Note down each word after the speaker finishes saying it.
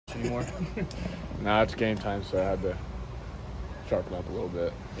anymore? Nah, it's game time, so I had to sharpen up a little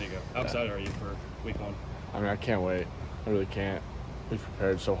bit. There you go. How excited are you for week 1? I mean, I can't wait. I really can't. We've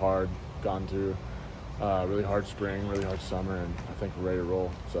prepared so hard, gone through really hard spring, really hard summer, and I think we're ready to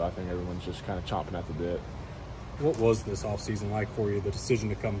roll. So I think everyone's just kind of chomping at the bit. What was this offseason like for you, the decision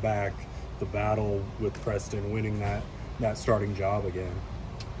to come back, the battle with Preston, winning that starting job again?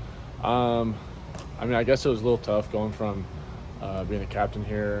 I mean, I guess it was a little tough going from being a captain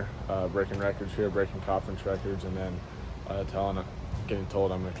here, breaking records here, breaking conference records, and then getting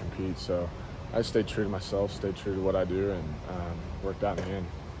told I'm going to compete. So I stayed true to myself, stayed true to what I do, and worked out in the end.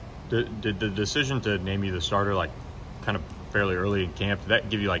 Did the decision to name you the starter, like, kind of fairly early in camp, did that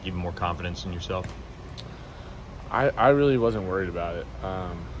give you, like, even more confidence in yourself? I really wasn't worried about it.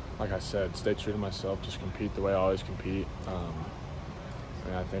 Like I said, stay true to myself, just compete the way I always compete.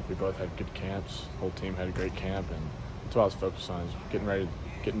 And I think we both had good camps. The whole team had a great camp, and that's what I was focused on, is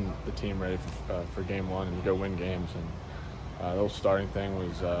getting the team ready for game 1 and to go win games. And the whole starting thing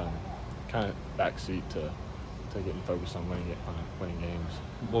was kind of backseat to getting focused on winning games.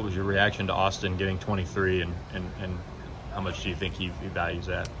 What was your reaction to Austin getting 23, and how much do you think he values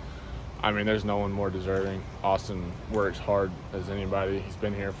that? I mean, there's no one more deserving. Austin works hard as anybody. He's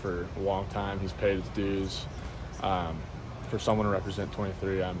been here for a long time. He's paid his dues. For someone to represent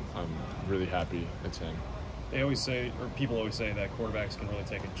 23, I'm really happy it's him. They always say, or people always say, that quarterbacks can really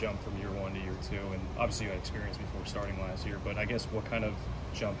take a jump from year 1 to year 2, and obviously you had experience before starting last year, but I guess what kind of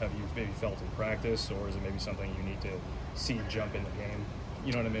jump have you maybe felt in practice, or is it maybe something you need to see jump in the game?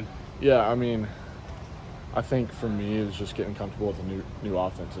 You know what I mean? Yeah, I mean, I think for me it was just getting comfortable with a new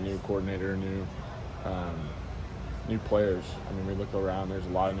offense, a new coordinator, new players. I mean, we look around, there's a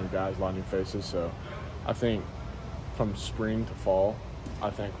lot of new guys, a lot of new faces, so I think from spring to fall, I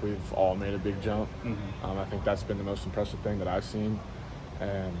think we've all made a big jump. Mm-hmm. I think that's been the most impressive thing that I've seen.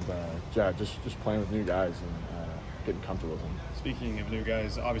 And, yeah, just playing with new guys and getting comfortable with them. Speaking of new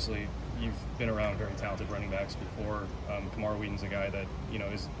guys, obviously you've been around very talented running backs before. Kamar Wheaton's a guy that,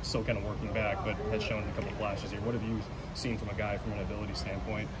 is still kind of working back, but has shown a couple flashes here. What have you seen from a guy from an ability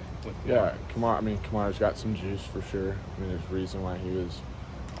standpoint with Kamar? Yeah, Kamar's got some juice for sure. I mean, there's a reason why he was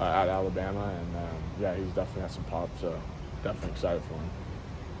at Alabama, and yeah, he's definitely got some pop, so definitely excited for him.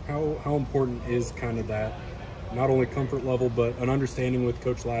 How important is kind of that, not only comfort level, but an understanding with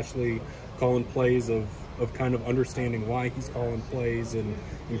Coach Lashley calling plays of kind of understanding why he's calling plays and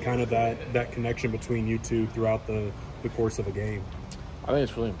kind of that connection between you two throughout the course of a game? I think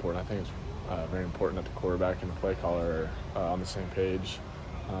it's really important. I think it's very important that the quarterback and the play caller are on the same page.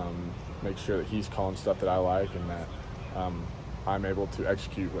 Make sure that he's calling stuff that I like, and that I'm able to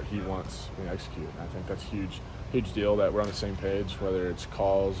execute what he wants me to execute. And I think that's a huge deal that we're on the same page, whether it's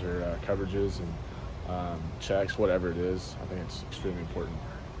calls or coverages and checks, whatever it is. I think it's extremely important.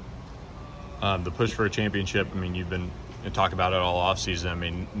 The push for a championship, I mean, you've been talking about it all offseason. I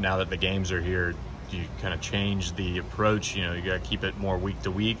mean, now that the games are here, do you kind of change the approach? You got to keep it more week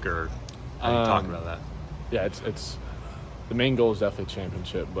to week, or how do you talk about that? Yeah, it's the main goal is definitely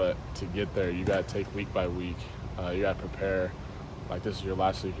championship, but to get there, you got to take week by week. You got to prepare. Like, this is your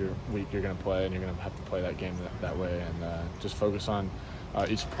last week you're going to play, and you're going to have to play that game that way, and just focus on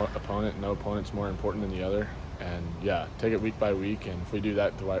each opponent. No opponent's more important than the other, and yeah, take it week by week, and if we do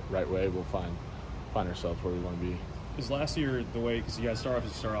that the right way, we'll find ourselves where we want to be. Is last year the way, because you guys start off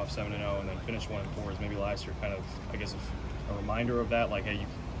 7-0 and then finish 1-4, is maybe last year kind of, I guess, a reminder of that? Like, hey, you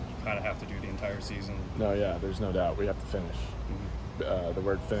kind of have to do the entire season. No, yeah, there's no doubt. We have to finish. Mm-hmm. The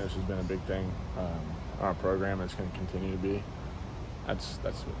word finish has been a big thing in our program, and it's going to continue to be. That's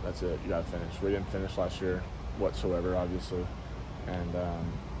it. You got to finish. We didn't finish last year whatsoever, obviously, and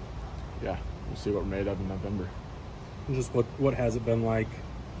yeah, we'll see what we're made of in November. And just what has it been like,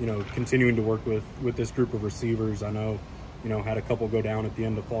 continuing to work with this group of receivers? I know, had a couple go down at the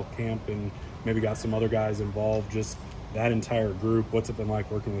end of fall camp, and maybe got some other guys involved. Just that entire group, what's it been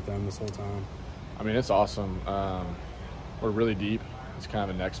like working with them this whole time? I mean, it's awesome. We're really deep. It's kind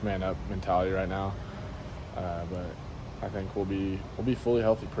of a next man up mentality right now, but I think we'll be fully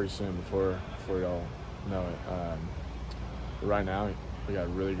healthy pretty soon before y'all know it. But right now, we got a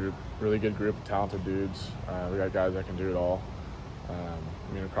really good group of talented dudes. We got guys that can do it all.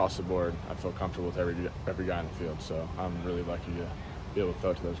 I mean, across the board, I feel comfortable with every guy in the field. So I'm really lucky to be able to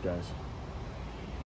throw to those guys.